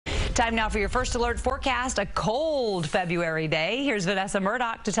Time now for your first alert forecast, a cold February day. Here's Vanessa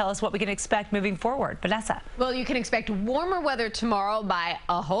Murdock to tell us what we can expect moving forward. Vanessa. Well, you can expect warmer weather tomorrow by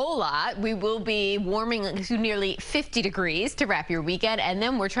a whole lot. We will be warming to nearly 50 degrees to wrap your weekend, and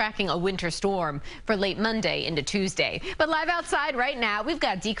then we're tracking a winter storm for late Monday into Tuesday. But live outside right now, we've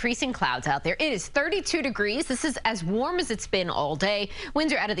got decreasing clouds out there. It is 32 degrees. This is as warm as it's been all day.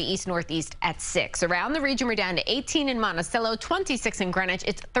 Winds are out of the east-northeast at 6. Around the region, we're down to 18 in Monticello, 26 in Greenwich.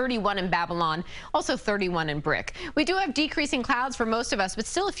 It's 31 in Babylon, also 31 in Brick. We do have decreasing clouds for most of us, but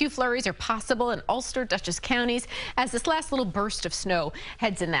still a few flurries are possible in Ulster, Dutchess counties as this last little burst of snow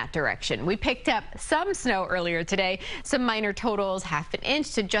heads in that direction. We picked up some snow earlier today, some minor totals, half an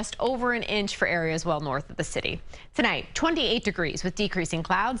inch to just over an inch for areas well north of the city. Tonight, 28 degrees with decreasing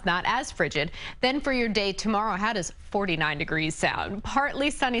clouds, not as frigid. Then for your day tomorrow, how does 49 degrees sound? Partly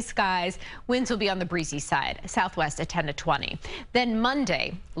sunny skies, winds will be on the breezy side, southwest at 10 to 20. Then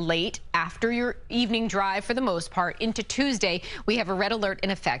Monday, late after your evening drive for the most part into Tuesday, we have a red alert in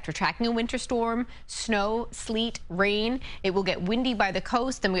effect. We're tracking a winter storm, snow, sleet, rain. It will get windy by the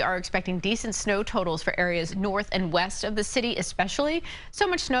coast, and we are expecting decent snow totals for areas north and west of the city especially. So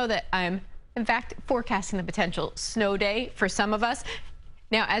much snow that I'm in fact forecasting the potential snow day for some of us.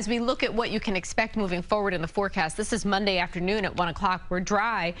 Now, as we look at what you can expect moving forward in the forecast, this is Monday afternoon at 1 o'clock. We're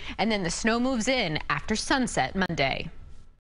dry, and then the snow moves in after sunset Monday.